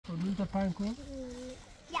Onu da panko.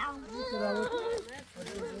 Ja.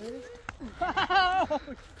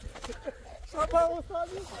 Sabah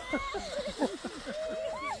otadı.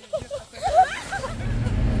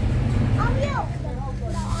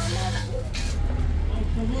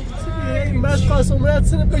 این بس قاسمونت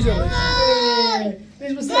سنه بجاره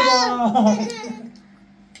بیش بسرعه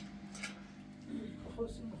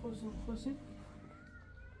خوشین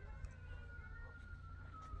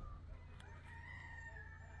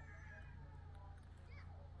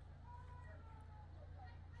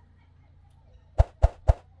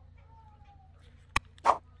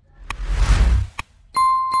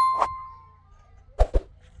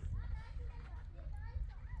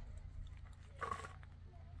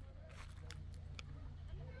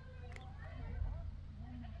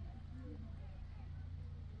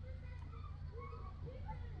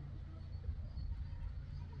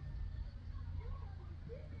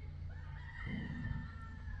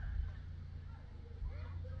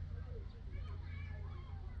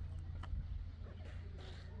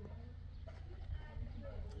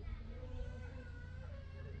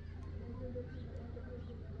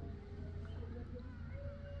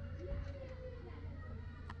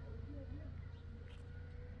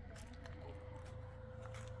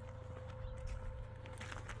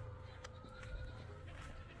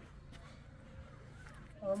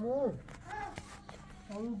عمو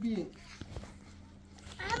بيه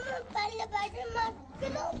عمو بله بله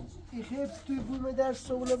ماكلو يخيب توي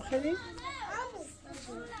مدارس ولا بخير عمو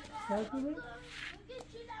شايفني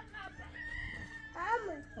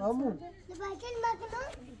عمو بله ماكلو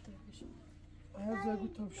هذا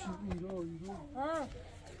قلت ابشر يرو ها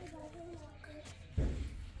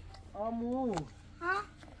عمو ها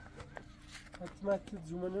هتمت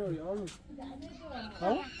زمنوري عمو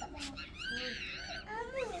ها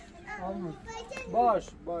عمو باش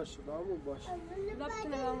عمو باش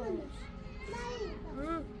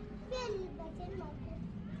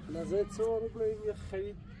نزلت صور ابراهيم يا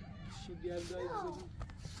خريد شي ديال دايز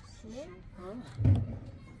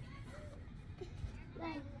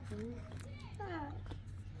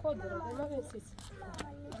خود ما بنسيت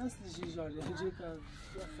اصل شي جاري يجيك يا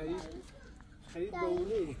خريد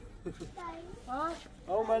بولي ها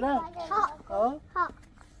او ملا ها ها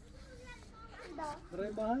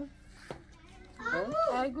بريمها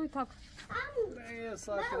ايقول تاك يا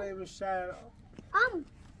ساكرة بالشارع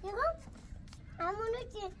يقول عمو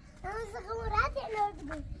نجي عمو سخمرات لو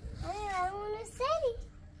تقول انا عمو نسالي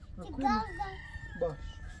تقاوزا باش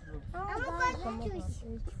عمو باش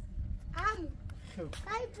عمو شوف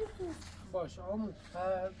هاي بسوس باش عمو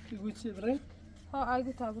ها تقول تبري ها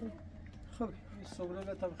ايقول تابري خذ الصبرة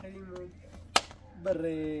لا تبخلين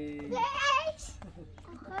بري ليش اخوي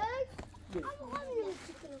عمو غني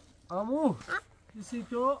الفكرة عمو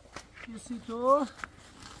يسيتو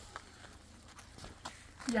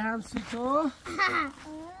يا همسيتو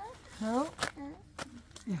ها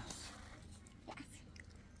يس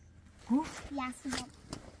كو يا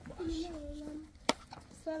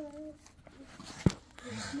سبب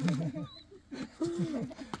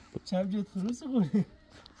شاب جيت فلوس قولي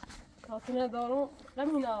كاتنا دارو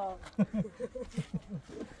غمينا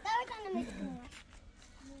دارك انا مسكينة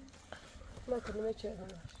ما كنا ما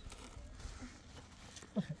تشاهدنا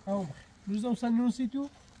أو بجدم سنون سيتو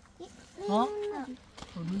ها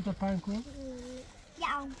ونون تبانكو يا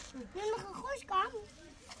عمو نمخ خوش كام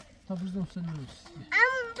طب بجدم سنون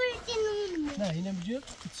عمو بريتين لا هنا بجيب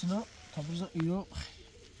تسنا طب بجدم إيرو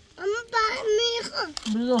عمو بعميخ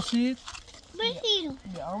بجدم سيت بريتيرو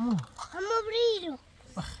يا عمو عمو بريدو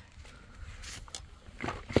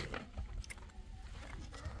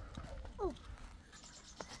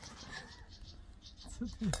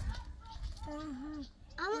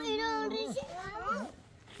عمو إيرو ريشي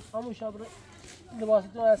عمو شابر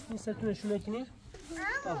لباستون اسكين ستون شو نکنی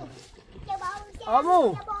عمو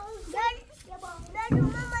عمو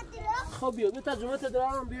ماما تلا خب بیا به ترجمه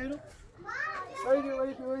تدارم بیارو وایدی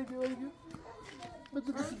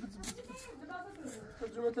بده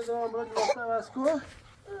ترجمه تدارم برای لباستون اسکو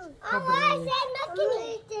عمو عايزين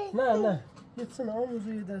ماكينة نه یتسن عمو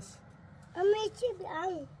زي دست عمو يجيب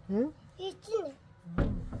عمو يجيني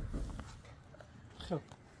خب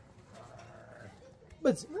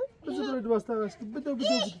بده برای لباستون اسکو بده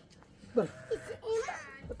بر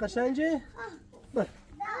قشنجه بر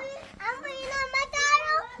عمو اینا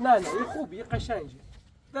مدارو نه این خوبی قشنجه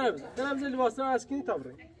درم زیر لباستون اسکنی تا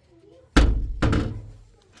برای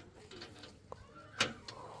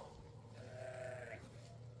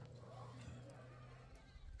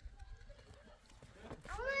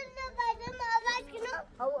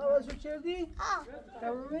عوض شو کردی؟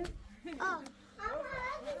 تمومه؟ عمو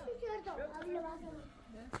عوض شو کردم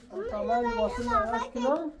من لباسم عوض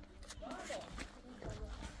کنم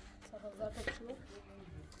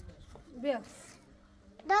بیا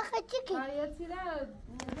داخل چی؟ یه تیره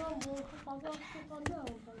نظام بود خواهد خواهده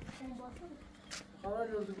خواهد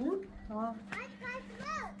روز بود؟ ها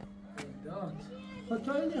داد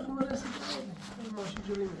تا این خونه رسید این ماشین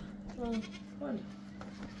جوری میره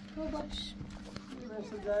تو باش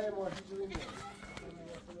مثل جای ماشین جوری میره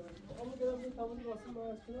اما گرم این تمامی واسه ما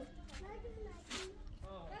از کنم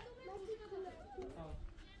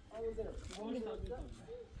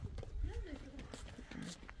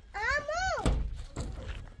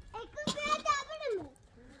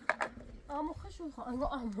امو خشو خام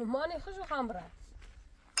امو ماني خشو خمره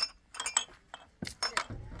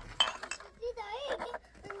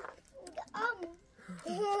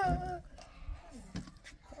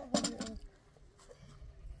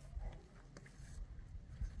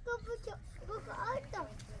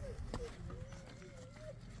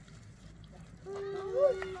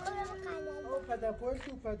Pada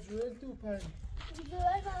puerto, padjuelto, pad.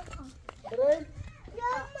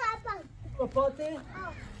 Papate?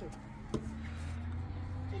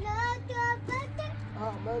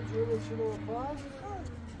 Ah, man juele chino pad.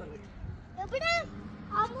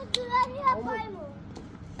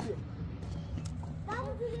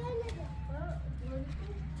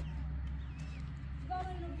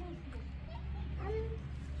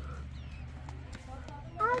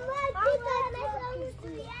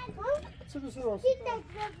 Co to są?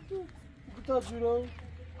 Kto dziurą?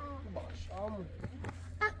 Baş, amı.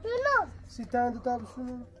 Si tane de tabi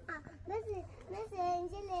şunu.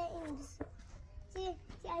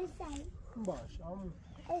 Baş, amı.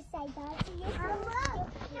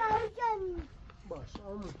 Baş,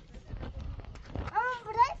 amı.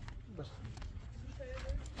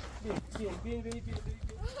 Bir.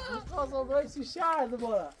 Kazan bırak si şahidi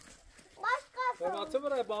bana. تو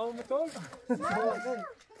برای با هم تو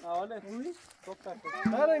آله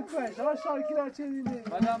Nereden koyar? Sana şarkılar çevirdi.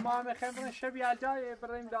 بعد ما هم خمر شب یلدا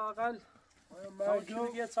بریم داخل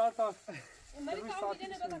موجود یه چهار تا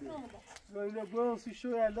Böyle bu şişo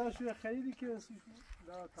yerler şuraya خریدی که شیشو.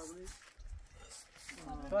 نه تمرین.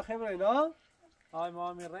 تا خبره نه؟ های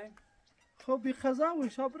ما میریم خب بی خزا و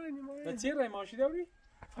شابرینی ما. به چی ریم ماشی داری؟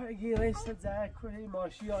 اگه رئیس زاک کنی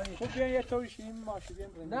ماشی هایی. خب بیاین یه طوری شیم ماشی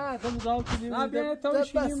بریم. نه تو مزاحم کنی. نه بیاین یه طوری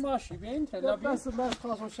شیم ماشی بیاین تلا بیاین. بس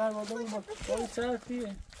خواستم شرمنده بودم. طوری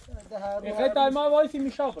سرفیه. ده خیلی تایما وایسی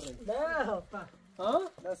میشه بریم. نه ها؟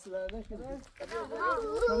 دست برده کنی.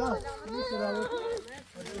 سلام. سلام.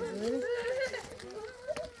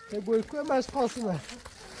 که بوی کوه مش خواستم.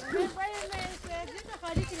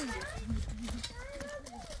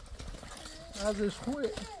 ازش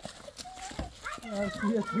خوبه. از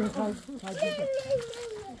خویت بخواد.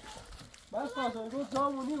 من خواستم رو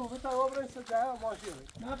زامونی رو به تواب رسه ده ماشی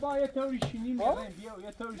رو. نه با یه طوری شینی میریم بیا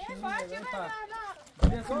یه طوری شینی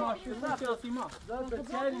میریم بیا ماشی رو سیاسی ما زاد به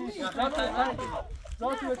تریش.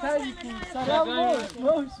 زاد به تری کی سلام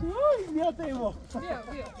باش. میاد ایمو.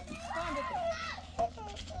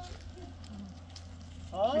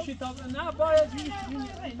 میشی تا نه باید جوری شینی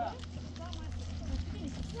میریم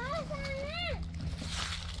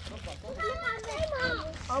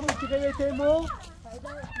Ama ki de temo.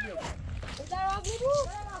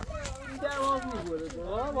 Der was bu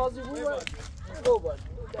burada. Ha, vazı bu var. Bu var.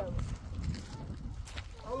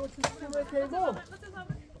 Ama ki de temo.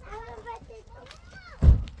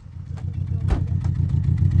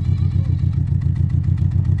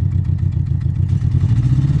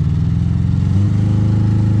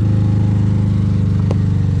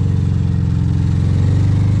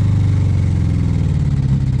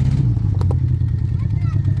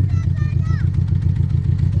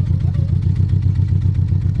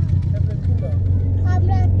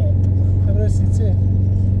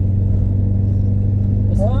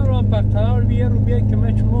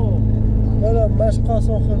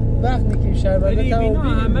 وقت میگیم شرمنده تمام بینا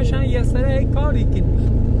همشن یه سره کاری کنیم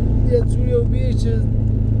یه جوری و بیه چه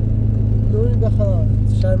نوری بخواه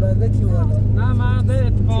شرمنده تیم والا نه من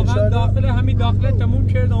اتفاقا داخل همین داخل تموم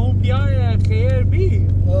کردم اون بیای خیر بی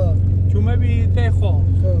چون بی تخواه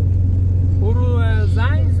او رو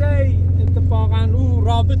زنگ زی اتفاقا او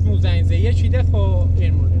رابط مو زنگ زی یه چیده خو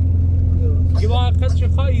این موله یه واقعا چه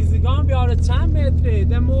خواه ایزگام بیاره چند متره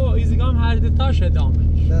دمو ایزگام هر دتاش دامش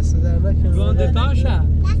دست در نکنه گاندتاشه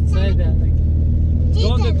سه در نکنه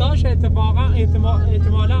گاندتاشه اتفاقا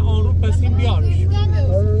احتمالا آن رو پسیم بیارش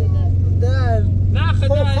در نه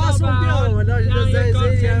خدا خواستم بیارم نه یه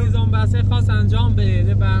کار تلویزیون بسه خواست انجام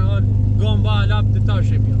بده به هر حال گام با علاب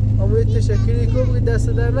دتاشه بیار اما یه تشکری که بگید دست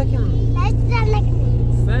در نکنه دست در نکنه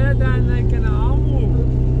سه در نکنه آمو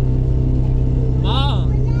ما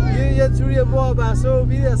روی ما بحثا و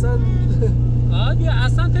بید اصلا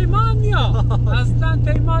اصلا تیمان نیا اصلا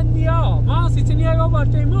تیمان نیا ما سیتی نیا یا بار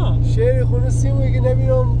تیمان شعر خونه سیمو اگه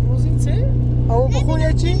نبینم روزی چه؟ امو بخون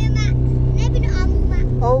یا چی؟ نبینم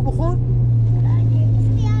امو بخون؟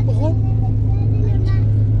 بخون؟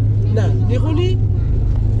 نه میخونی؟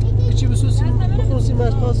 چی بسوسی؟ بخون سیم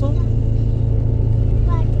از خاصا؟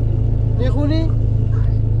 میخونی؟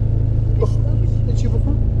 بخون چی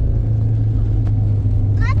بخون؟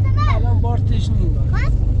 الان بار تشنیم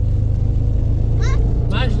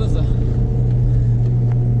مجلسه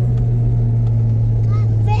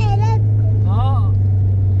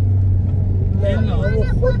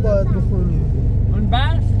نه خود باید بخونی اون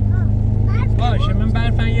برف؟ باشه من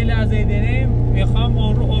برفن یه لحظه داریم میخوام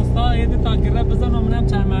اون رو استاد یه تا گره بزنم منم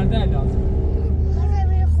چند مرده لازم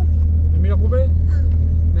میره خوبه؟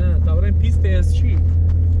 نه تا این پیست از چی؟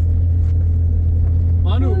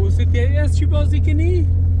 مانو اوسی تیری از چی بازی کنی؟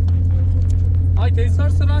 آی تایی سر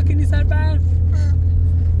کنی سر برف؟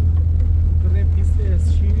 بریم پیست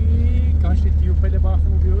از چی؟ کاشتی تیوپل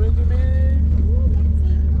باختمو بیویدی به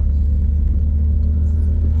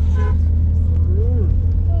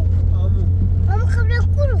ماما خبره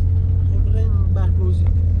کورو بریم برف بازی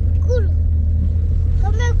کورو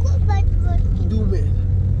خبره کورو باید دومه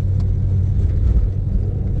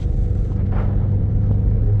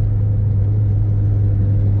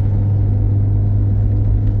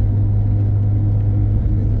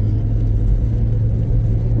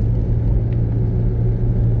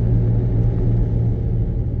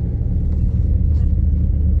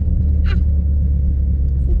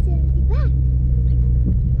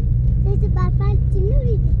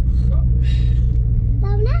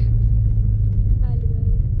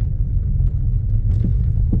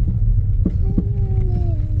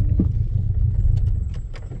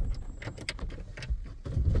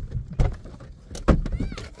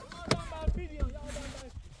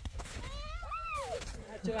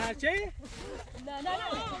چه؟ نه نه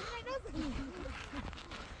نه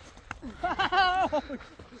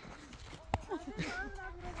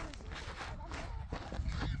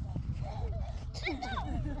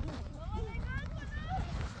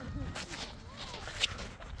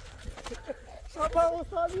شما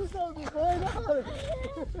استادی سازی خیلی نخواهد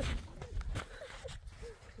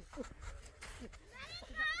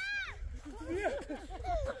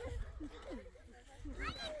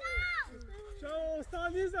شما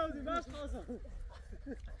استادی سازی بس خواستم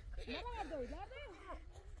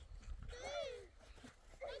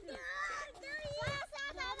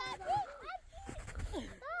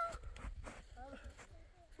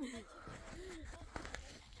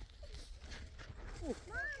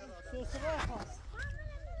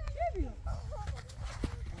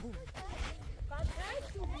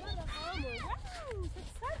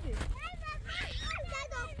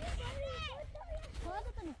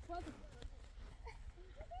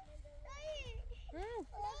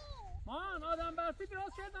مان آدم برفی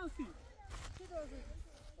دراز کردن سی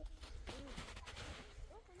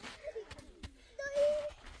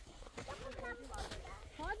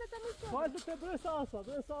باید تو برس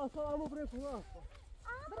آسا امو بره پول آسا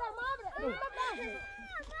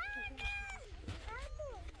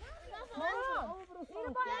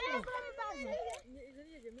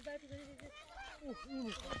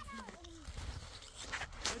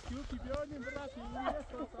Etiyopi بیاریم براتیم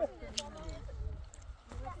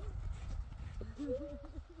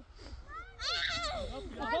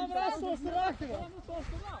Adam raz sosra ki.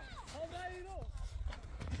 Sosra. Hadi ro.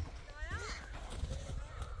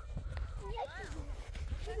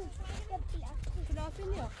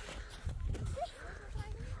 Filafin yok.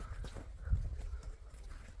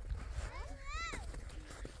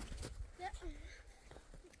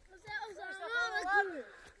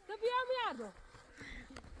 Tabii ya mı yardım?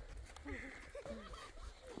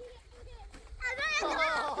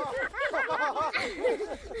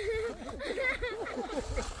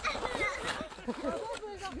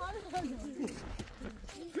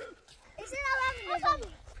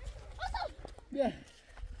 Gel.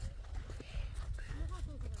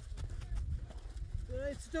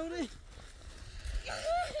 Evet, story.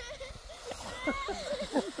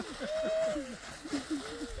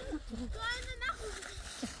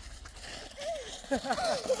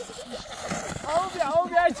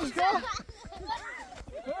 Abi, açışka.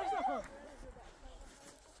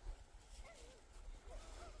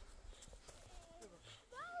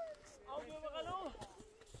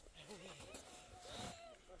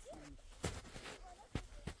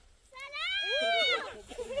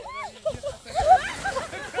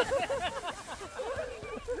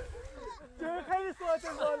 خیلی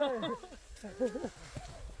ساعت بالا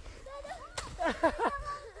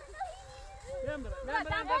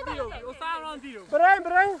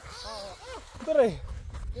برای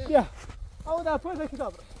بیا اما در پویز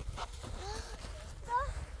کتاب را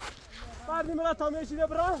بردی مرا تا میشیده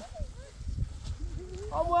برا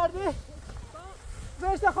آمو وردی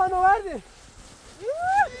زشت خانو وردی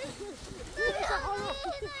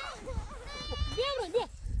بیا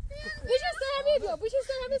بشین سرمی بیا بشین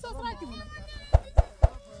سرمی سفره کنیم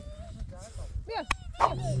بیا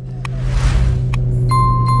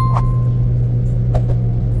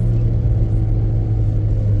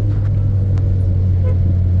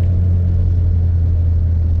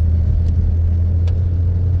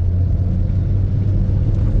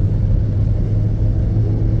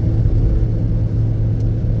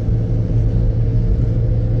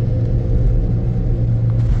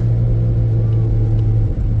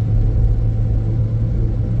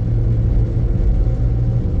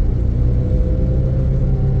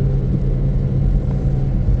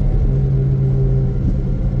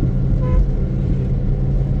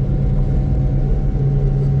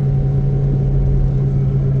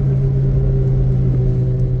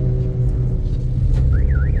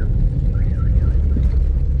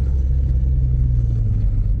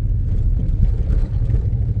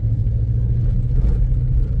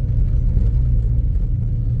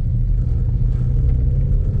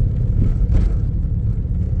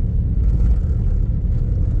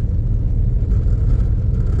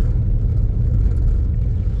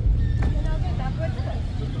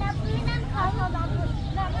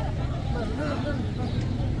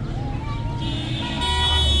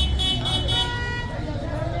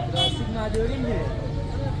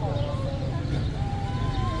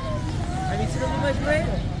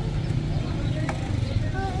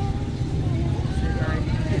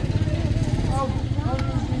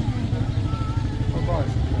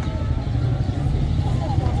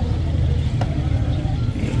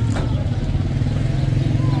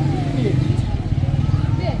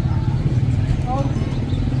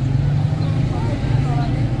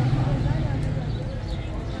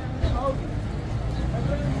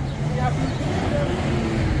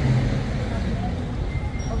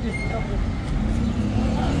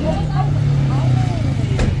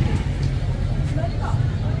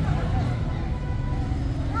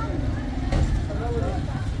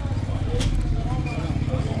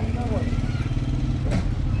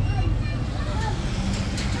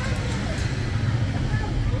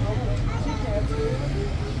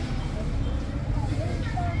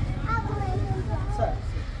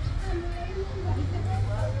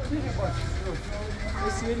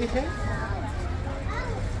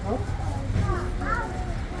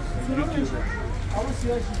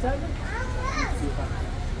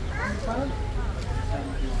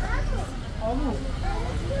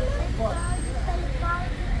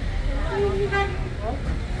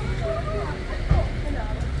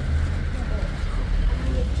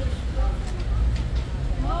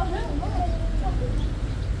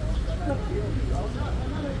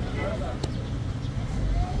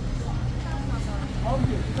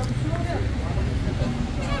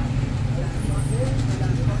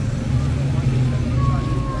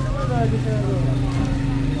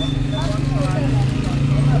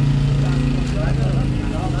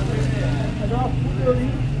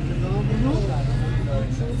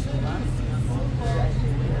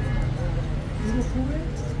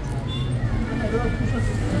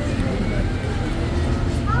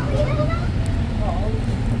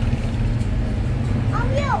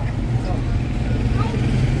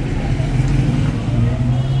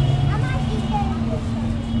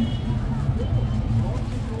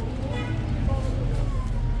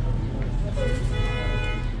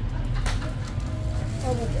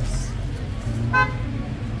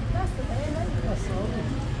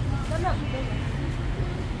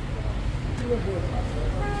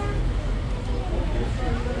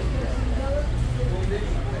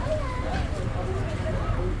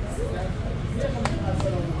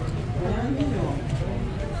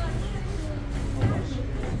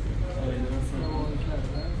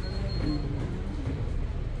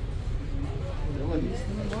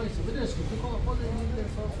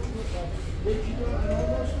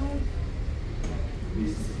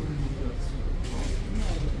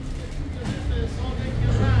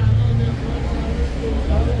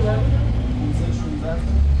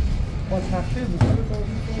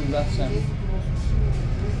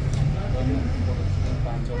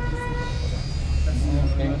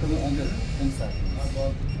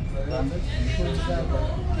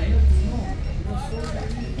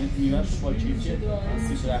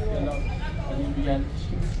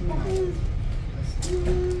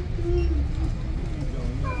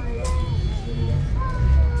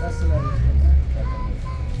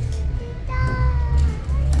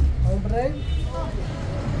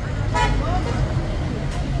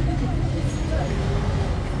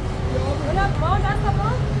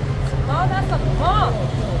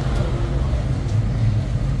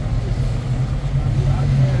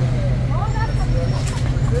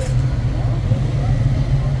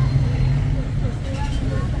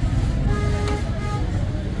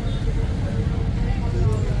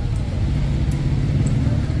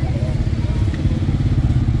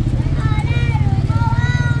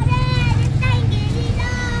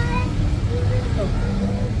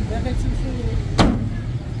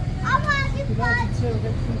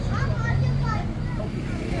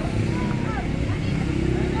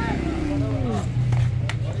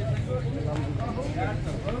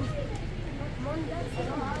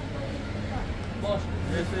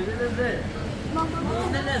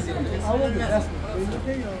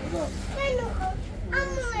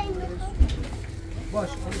باش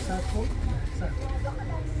خیلی سرد کن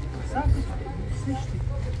سرد کن سشتی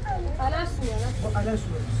Alas میاد. با علش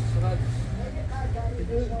رو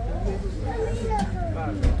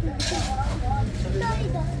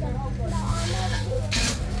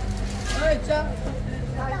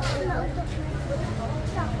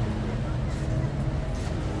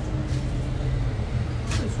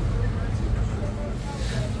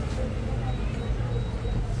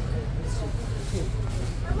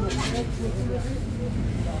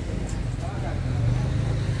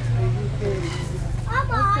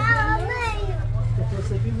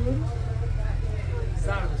سفید بود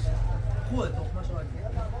زردش خوبه تخمش عالی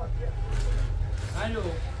الو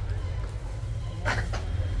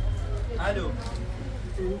الو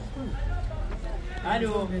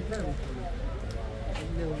الو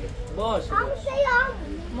باشه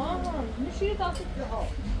ماما میشه دست ها.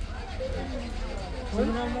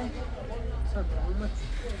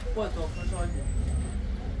 خوبه تخمش عالی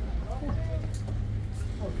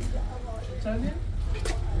چندی؟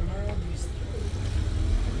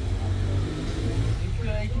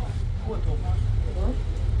 خوبه تخمش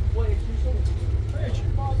خوبه یکی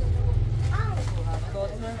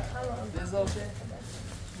اضافه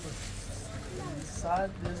صد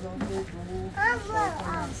اضافه دو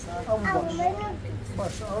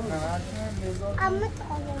باش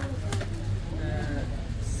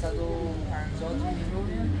صد و پنجاه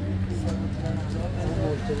میلیونه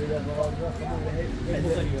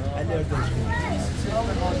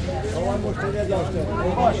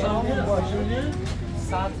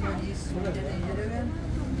صد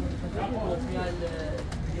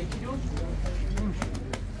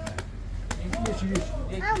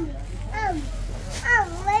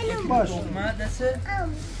باش مدرسه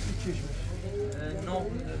نه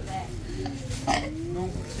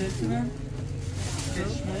چشمه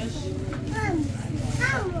چشمش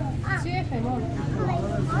چیه خیمون؟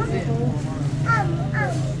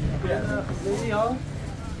 زیدی ها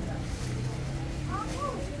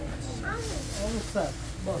اون سر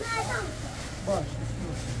باش باش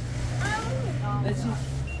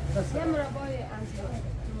یه مربای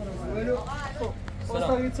ولو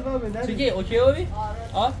اصلا چه قابل چیگه اوکی اوی؟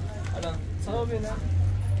 آه؟ الان چه قابل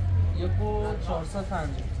یک و 450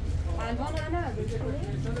 الوان نه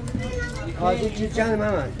آجیل چی چند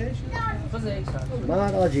محمد؟ بذار یک ساعت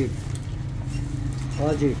محمد آجیل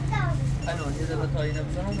الان یه دقیقه تایی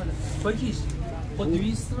نمیزنم ولی خود کیش؟ خود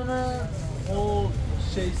 200 منه و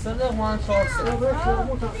 600 و من 400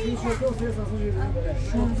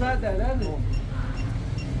 16 درصد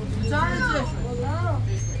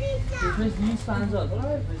چشمش 250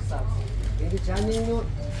 اینی چند اینو؟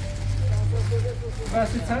 بس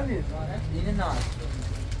چندی؟ اینه نه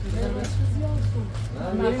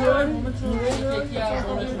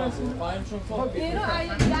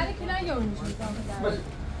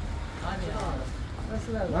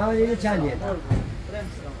محمد اینو چندیه؟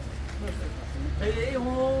 ای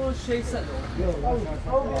هو 600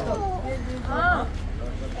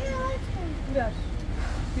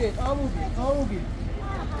 Git, amu git.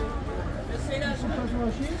 Taşı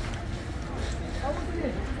başı. Amu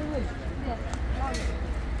git.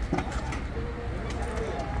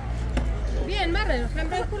 Bien, مرة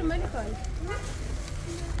خمرة كل ما نفعل.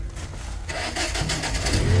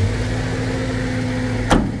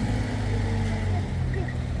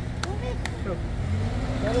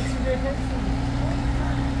 Yarın size ne?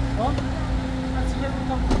 Ha? Size ne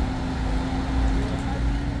tam?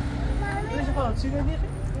 Ne yapalım? Size ne?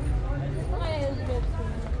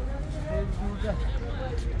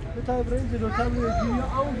 به تا برای جلوتر می‌ری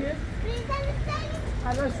آمو گیر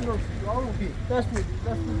حالا شروع شد آمو گیر دست میدی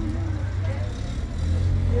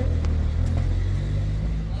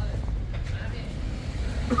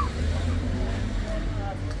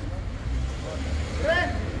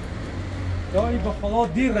دایی به خدا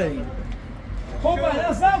دیر رهی خب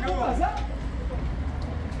ازم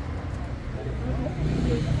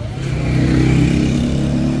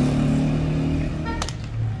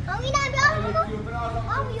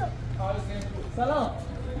سلام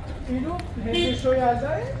اینو هندی شو یالدا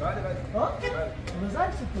بله ها مزاج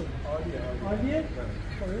چطور عالیه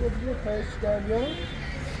خب اینو دیگه کارش کردم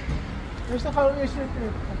میشه خانم یه چیزی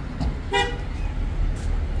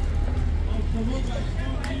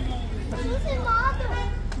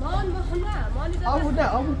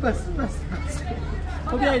آبو بس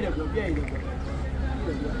خب بیا اینو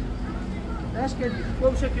نش کردی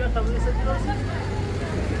خوب شد بیا تمام ست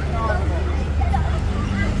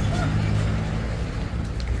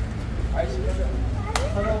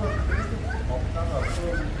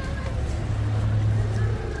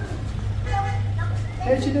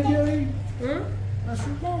چی داری؟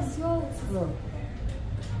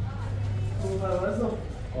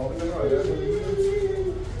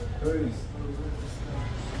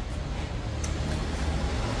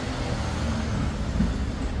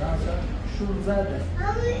 شونزده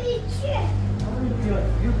Ama içi.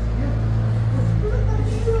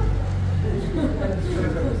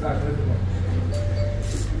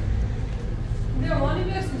 Devamlı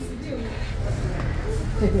biliyorsunuz, biliyorum.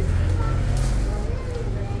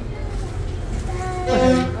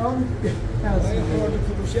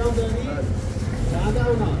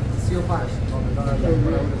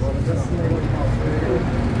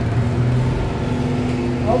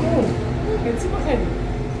 آمو کسی بخری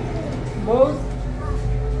باز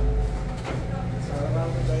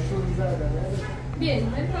Bine,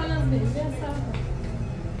 pentru a las bine, de asta.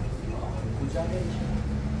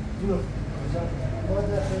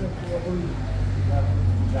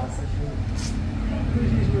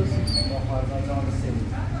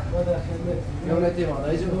 یونتی ما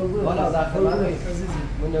دایجو والا داخل من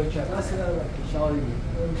من نوکر شاوی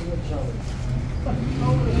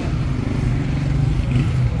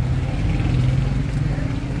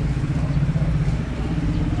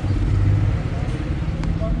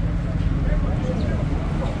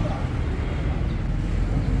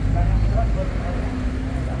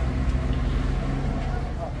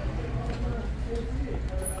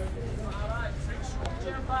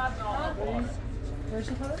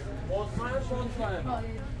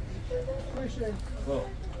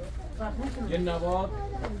یه نواد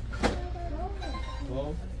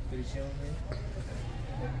خب پریشیان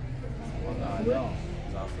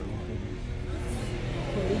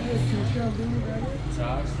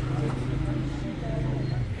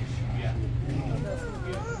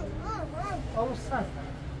آمو سر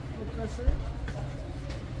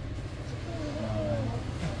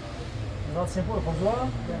Não se pôr, vamos lá?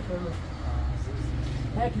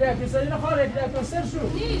 É que deve ser na hora, que deve ser chu.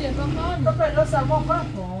 Nire, bakalım. Tá pegando essa mão pra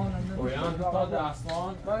fora. پایان تا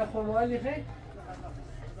دستان Vai arrumar ali, rei?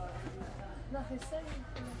 Nefesler.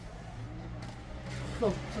 Não,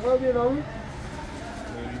 você vai ver não?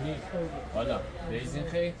 ببینی حالا بیزین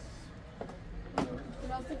خیلی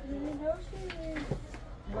Biraz da filmin görüşmeyi.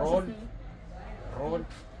 رول رول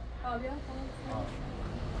Abi ya, tamam.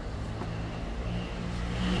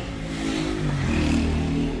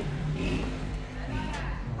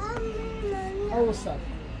 Olha o saco.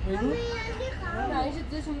 Vem Ya işte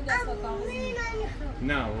dışımı da satalım.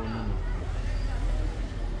 نه اون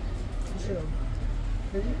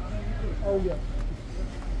Olha.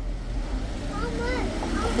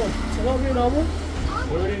 Você vai ver não?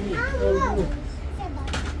 ببینی Olha.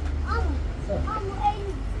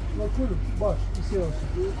 Bakıyorum. Baş. İsiyorsun.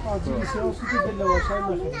 Azıcık isiyorsun ki dille başlayın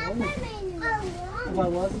bakayım. Var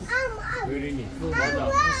var. ببینی حالا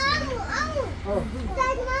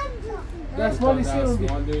دستمال istiyorum bir.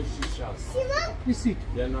 دستمال 660 Bisik.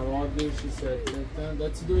 یه نواد 660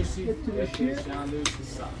 دستی دوشی یه پریشیان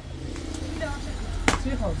 600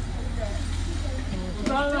 Sihal.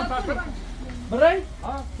 Bırak.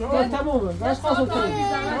 Ben tamam. Ben kalsın.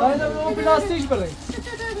 Ben de o plastik bırak.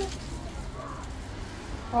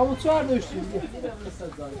 Ama çağır da üstü.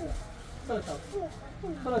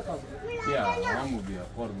 Bırak abi. بیا همو بیا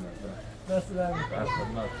قربونه Nasıl abi? در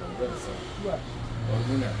خدمت کن برسه Var.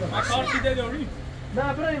 قربونه کار چیده داری؟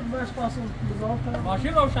 نه بریم مش kalsın. Buzağım falan.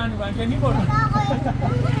 ماشین روشنی کن که نیبارم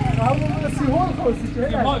Abi bu sihol koysun.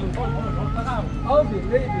 سیمال Abi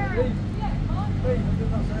rey.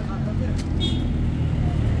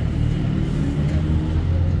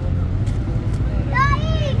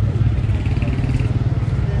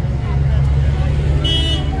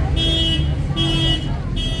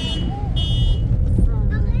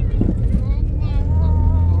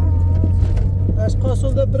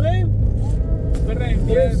 Kasılda بریم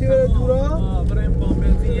بریم سیور دورا بریم با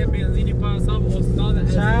بنزین یه بنزینی پاسم استاد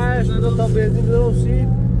عزیز چشم دو تا بنزین بزنیم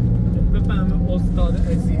بفهم استاد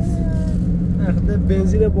عزیز نخده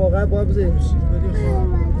بنزین واقعا باید بزنیم ولی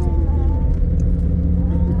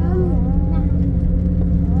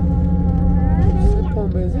خب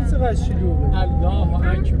پمپ بنزین چقدر شلوغه الله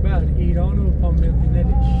اکبر ایران و پام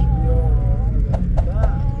بنزینش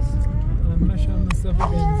همش هم مصرف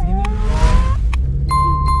بنزینه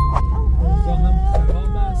اوضاع هم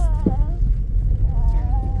خراب است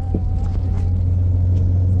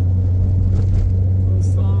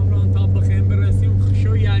سامران تا بخیم برسیم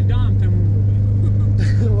شو یلدا هم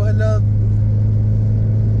تموم والا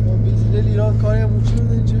با بنزین ایران کاری هم موچی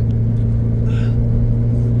بوده اینجا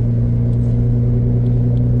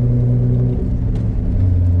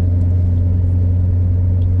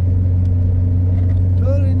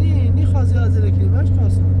نی خواستی از رکی مش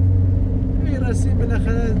خواستم میرسیم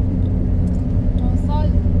بالاخره سال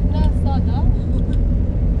نه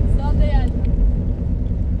ساده یلدا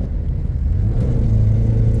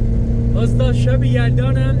استاد شب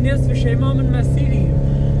یلدان هم نصف شما من مسیریم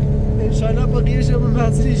انشالله بقیه شب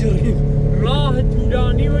منزلی جریم راه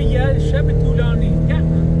طولانی و شب طولانی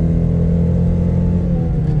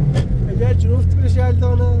اگر جفت بشه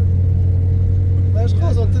یلدانه باش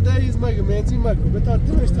خواستم تداییز مگه منزی مگه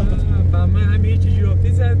بتاردمش تا با من همه چی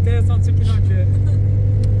جفتی زد که سانسی کنم که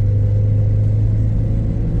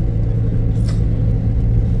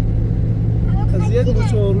اذیت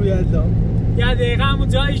میشه روی یلدان یه دقیقه همون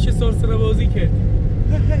جایی که سرسره بازی کرد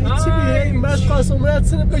چی بیه مش خواستم راید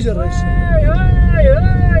سنه بجرش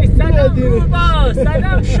سلام روبا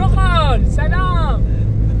سلام شغال سلام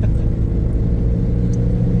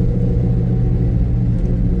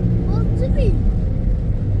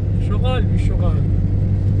شغال بی شغال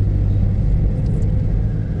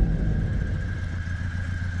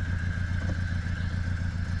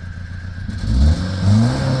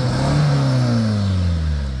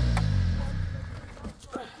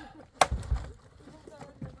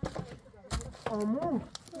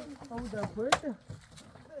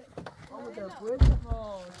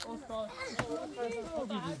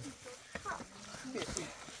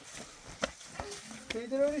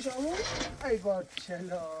پیدرانش امو ای بار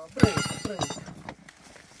چلا برید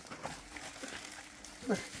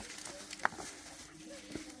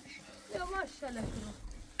یا ماشاءالله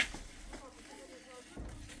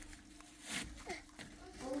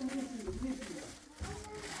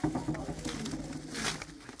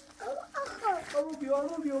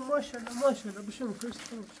امو بیا ماشاءالله بشم فرست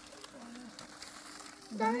کنم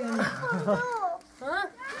ها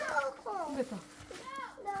بتا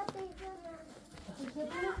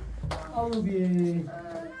امو بیا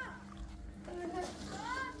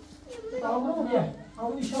امو بیا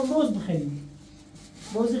امو نشان موز بخری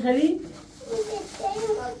موزی خری؟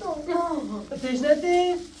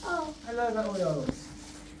 تشنته؟ هلا را یارو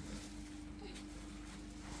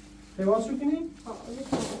تواس شو کنی؟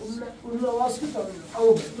 اون رو واس کن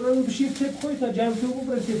او برو بشی تپ خوی تا جمع تو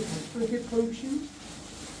برو تپ خوی برو تپ خوی بشی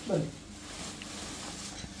بله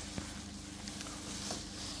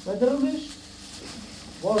ندارمش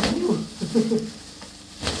واسیو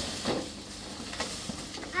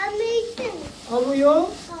امو یو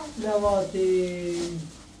نواتی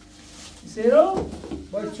سیرو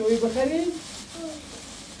باید چوی بخری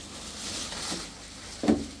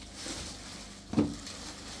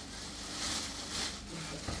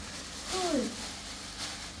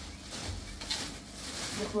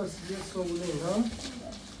بخواست یه سوله ها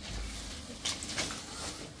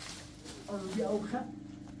امو بیا او خب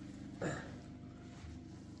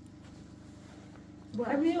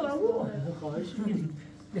بابي أبوه خايش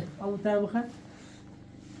أبو تابخة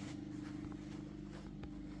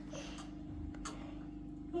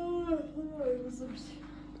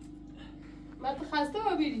ما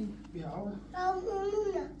تخسته و بیری بيعو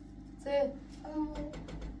سه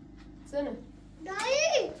سنه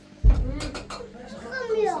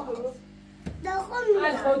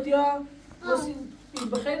الخوتيا بس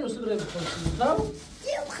بخير وصبر بخوتي تمام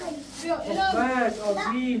بعد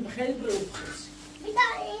أبي بخير بخوتي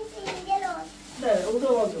لا أولا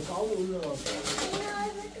واضح تعالوا أولا واضح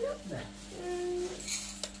لا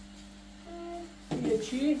هي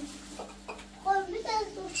شيء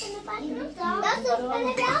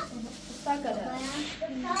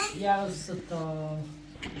يا ستة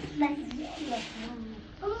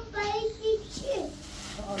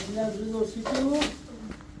أبينا برينو سيتو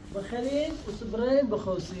بخير وصبرين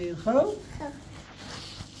بخوتي خو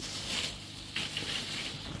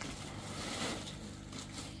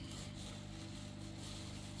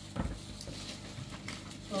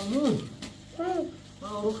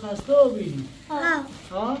رو خسته آبیدی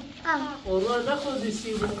ها؟ اون رو نخوردی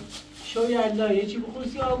سیبو شو یلدا یه چی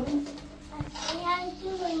بخورسی آبو؟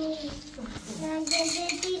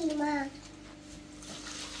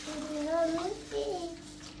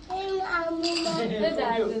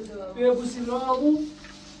 بیا بوسیم رو آبو؟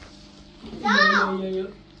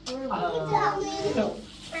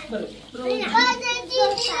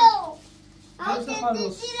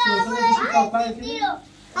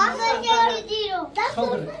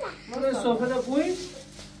 من صحبت نکنی؟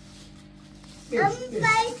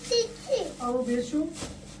 آمو بیشو؟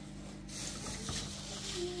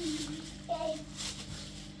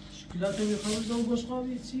 شکلات میخوام زن باشقا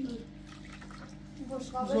بیچی؟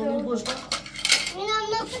 زن باشقا؟ اینم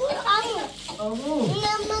نکن آمو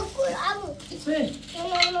اینم نکن چه؟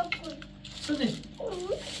 اینم نکن چه ده؟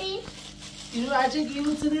 اینو عجب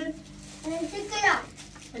اینو چه ده؟ شکلات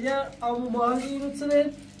اگر آمو ماهی اینو چه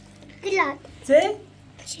ده؟ شکلات چه؟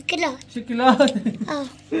 شکلات شکلات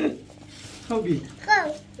خوبی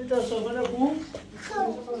خوب تا صبح نبود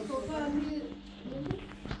خوب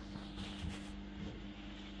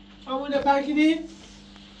همون نفرکیدی؟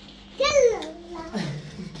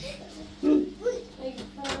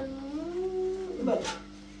 بله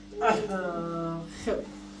خب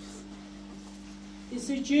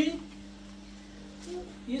ایسی چی؟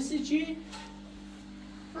 ایسی چی؟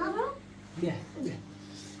 بیا بیا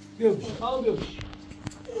بیا بش آو بیا بش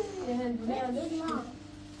هندونه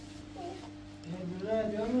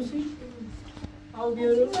بیا موسی آو بیا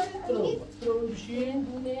رو برو بشی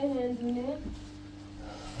هندونه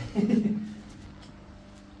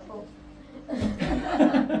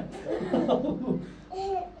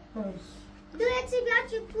Dove ci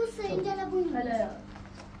piace il puzzo in gialla buona?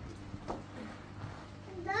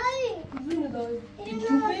 Dai! Zune dai.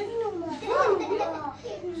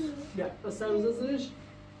 بیا بس سرمز ازش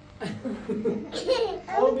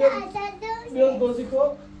آو بیا بازی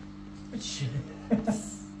کن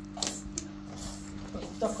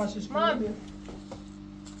تا خاشش ما کنی بیا.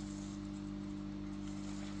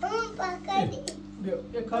 بیا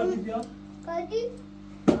یه کاری بیا Cadi?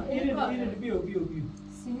 اینه بیا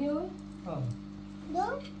سینیو. ها No?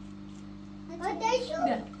 Adesso?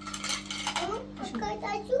 بیا.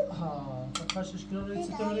 Adesso? ها تا خاشش کنی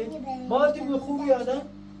چطوری ما دیگه خوبی آدم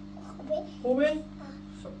خوبه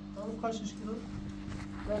همون خاشش کنی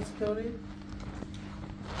چطوری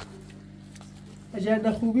اگر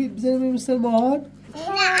نه خوبی بزنیم مثل ماهان نه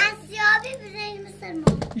اسیابی بزنیم مثل ما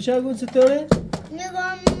بیشتر گون چطوره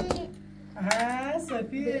نگاه ها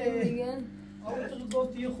سفیه دیگه. آقا تو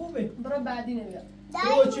گفتی خوبه برو بعدی نمیاد.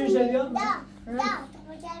 برو چی شدیا؟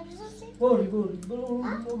 برو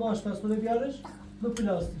ما آشپزخونه بیارش به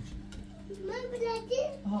پلاستیک من بلدی؟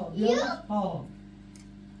 ها بیارش ها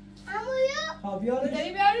امو یا؟ ها بیارش داری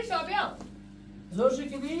بیاری شابیا. زور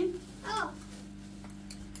شکنی؟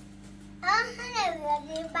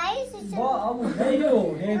 نمیدی بایستی با امو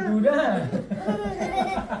هیو هندونه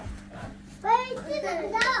بایستی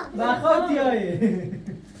دا بخاطی هایی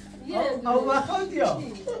او بخاطی ها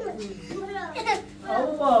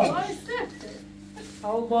او با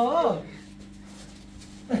او با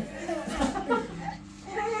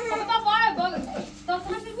خب باید گل. تا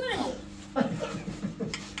خودش بگوره.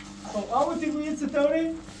 خب امو تیگویی چطوری؟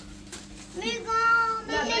 میگم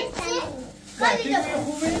تیگویی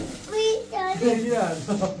خوبه؟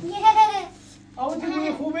 امو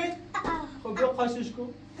تیگویی خوبه؟ خب بیا قاشش کن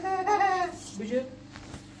بشه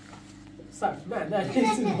سر نه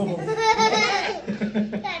کسی بابا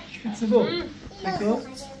کسی بابا بکن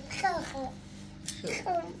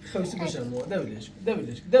خواهیسی باشم بابا دویلش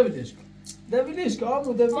کن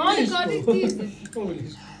آمو دویلش کاری کن تیزه.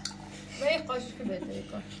 دویلش به یک قاشق بهتره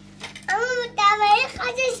کار. امو دوایی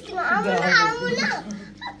خواهش کنم امو نه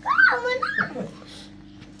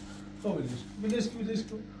بلش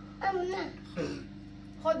کن امو نه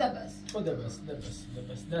خود بس. خدا بس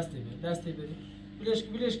دستی بری بلش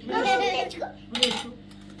کن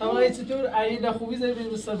تمام چطور این نخوبی زنی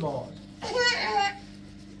بریم مثل ماهان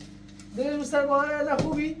بریم مثل ماهان این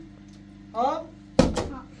نخوبی؟ ها؟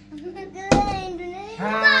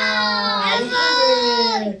 ها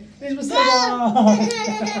بریم مثل ماهان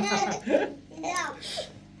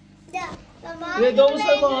یه دو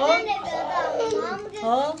مثل ماهان؟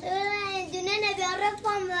 ها؟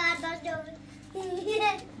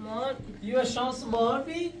 مان. یه شانس ماهان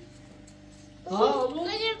بی؟ ها امو؟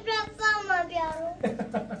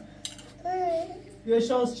 یه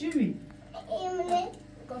شانس چی بی؟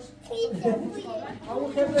 امو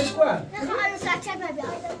خیلی کن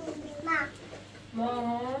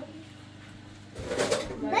مان.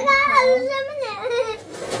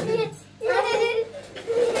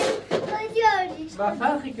 و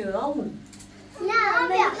فرقی کنه امو نه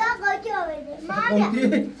بیا قاطی آورده ما بیا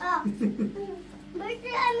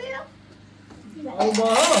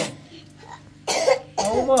بسه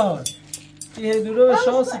او ماهان یه دونه به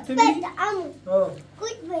شانس تو بی؟ امو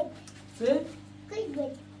کوچ بید چه؟ کوچ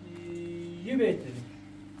بید یه بهتری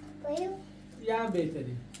باید یه هم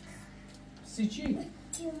بهتری سی چی؟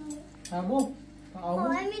 همو؟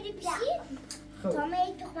 خواهی میری پیش خب تا می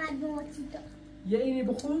تو خواهد بماتی تا یه اینی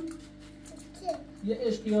بخون چه؟ یه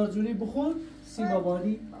اشقیارجونی بخون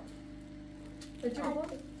سیمابانی چه بخور؟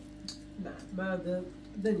 نه من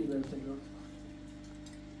دنی برم تنگا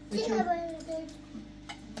چی نباید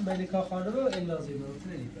ملکا خانم این لازم برم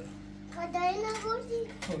تنی برم خدایی نبودی؟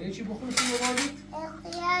 خب یه چی بخون سیمابانی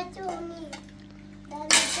اخیاتونی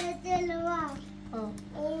دلت دلوار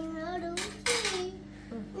این روزی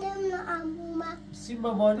نمنا اموما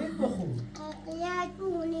سیمابانی بخون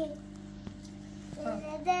اخیاتونی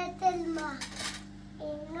دلت الماء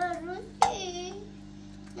این روزی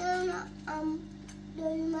نمنا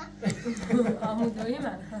دویمه عمو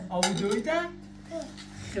دویمه آبو دویده؟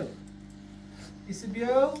 خب ایسو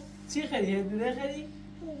بیاو چی خری؟ هندونه خری؟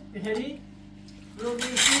 بخری؟ رو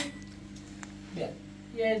بیشی؟ بیا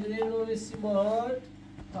یه هندونه رو بیسی بار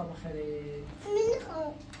تا بخری من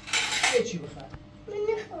نخوام یه چی بخر؟ من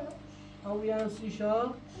نخوام آبو یه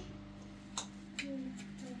سیشا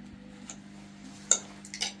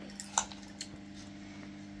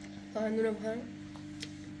هندونه بخورم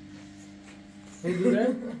هندونه؟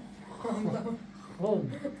 خب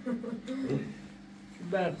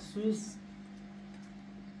برخصوص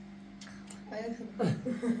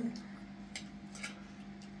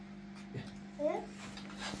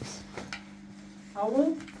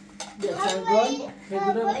همون بیا چنگال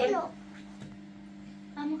هندونه بخری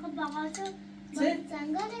اما که باقاشو چه؟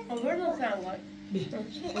 سنگاره برو سنگار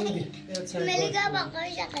ملیگا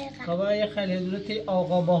باقاش دقیقا خب یه خیلی هندونه تی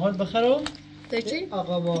آقا باحال بخرم تو چی؟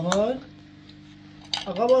 آقا باحال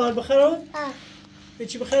آقا باحال بخرم به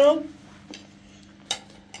چی بخرم؟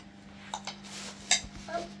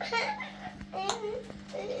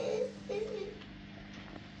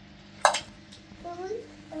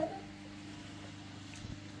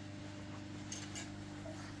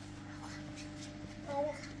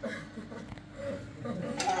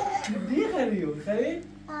 دی خریو خری؟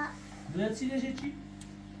 دونه چی نشه چی؟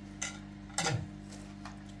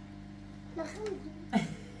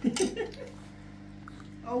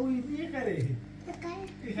 اوی دی خری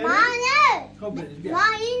ما نه خب برش بیا ما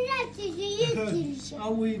این نه چیزی یکی میشه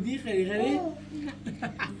اوی دی خری خری؟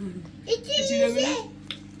 ایچی چی میشه نمیشه؟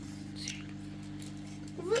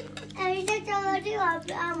 ایده چماری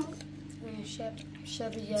آبی امو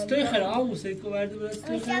شب ستوی خری آمو سیکو برده برد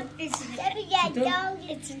ستوی خری؟ شب یدام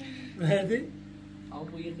گتونه برده؟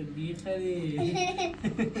 اوی دی خری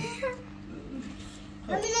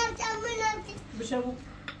همین هم بشمو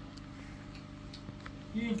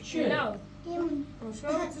این چیه؟ نه این شو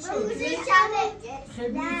موزه شبه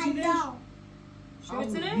خیلی چی نش؟ شو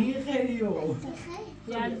بتونه؟ دی خریو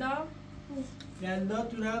یلدا یلدا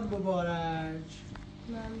تو رم مبارک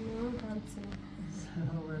ممنون همچنین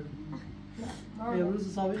امروز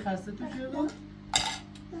حسابی خسته تو شدم؟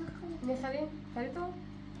 میخریم؟ خرید تو؟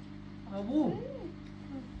 ابو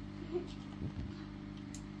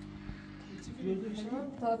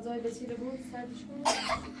تازه بسیره بود سردش کن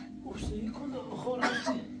گشتگی کنه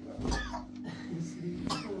خورفتی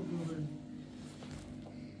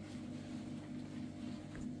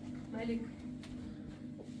ملک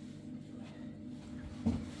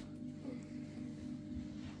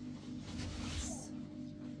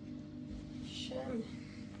شم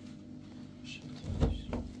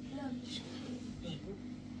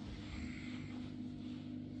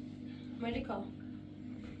ملکا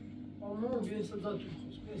اما بیایست دا تو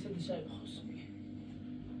بخواست بیایست دیشای بخواست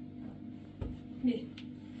بی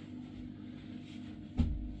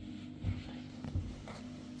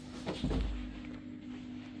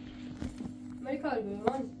ملکا رو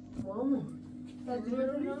بیمان مامو تجربه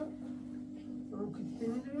رو اون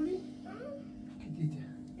کتیته میدونی؟ کتیته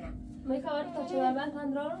ملکا آره تا چه بربند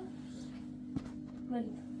تندرا رو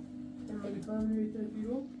ملکا ملکا هم میبیتر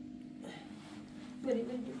بیرون بری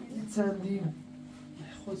چندین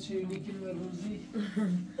خود شیرینی کل و روزی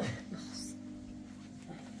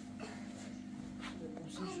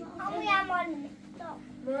همون یه مال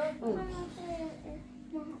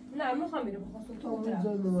نه میخوام میره بخواستم تو اون طرف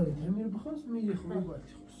زن ممانید همین رو بخواست میگه خوبی باید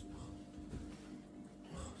خواست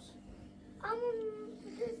همون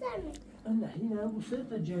دوستم نه این هم بوسه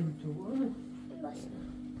تا جلی تو باشه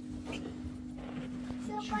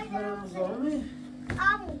چیکارم زامه؟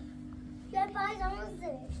 همون یه پای همون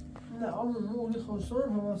زشت نه همون مولی خواستم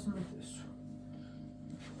حواسم بترسو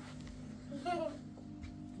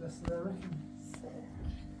دست درمه که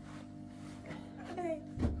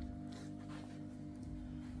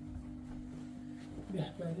به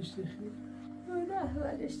بعدش تخیل نه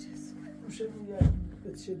ولش چیز میشه میگه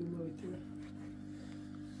بتشدی مویتونه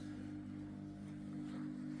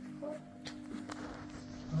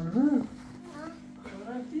آنها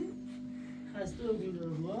رفتی؟ خسته و بیرون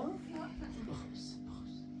رو بخواست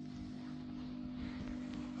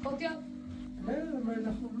خود یا نه من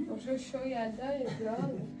نخوام باشه شو یلدا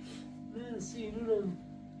یلدا نه سینو رو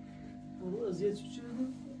برو اذیت چی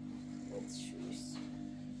دادم؟ شویس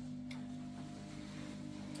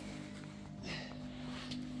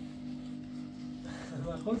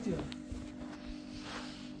خودت یا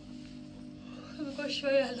بگو شو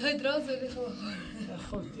یلدا دراز ولی خوب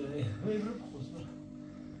خودت یا برو بخواست برو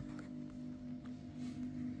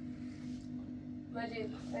مجید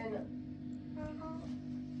اینا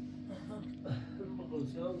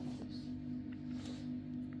بخواست یا بخواست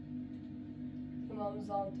مام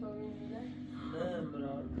زانتو میبینه نه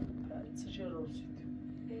مرار پرچه چه روزید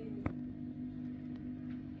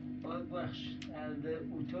باید بخش الده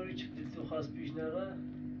اوتوری چه تو خواست پیش نره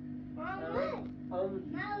ما روزی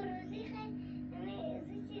خیلی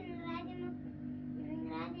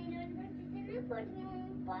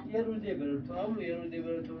یه روزی برم تو همون یه روزی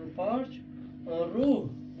برم تو اون پارچ آن رو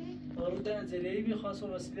در زلهی بیخواست و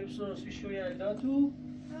وسیله بسون رسوی شو یلدا تو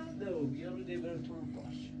دو یه روزی برم تو اون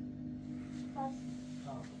پارچ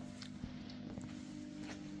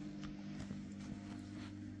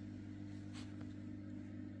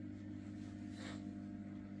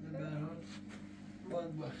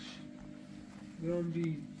باید بخش برام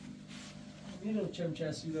بی میرم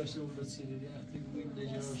چمچسی داشته اون بسیاری وقتی بگوید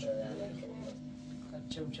نجران شده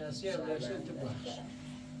چمچسی هم داشته تو بخش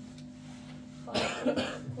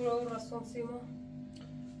برو رسون سیما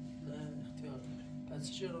نه اختیار داری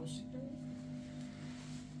پس چه رمسی؟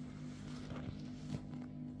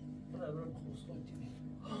 برم بخوست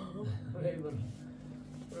خودی بیم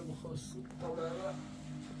برم بخوست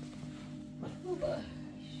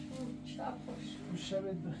شب خوش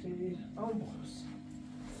شبت بخیر آن بخوست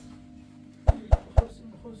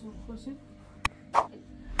بخوستیم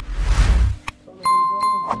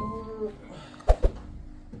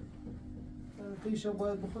پیشا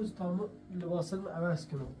باید بخوست تا لباسم عوض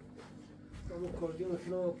کنم اما کردیم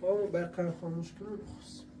اکنام پامو برقرار خاموش کنم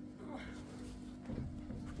بخوست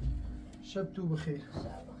شب تو بخیر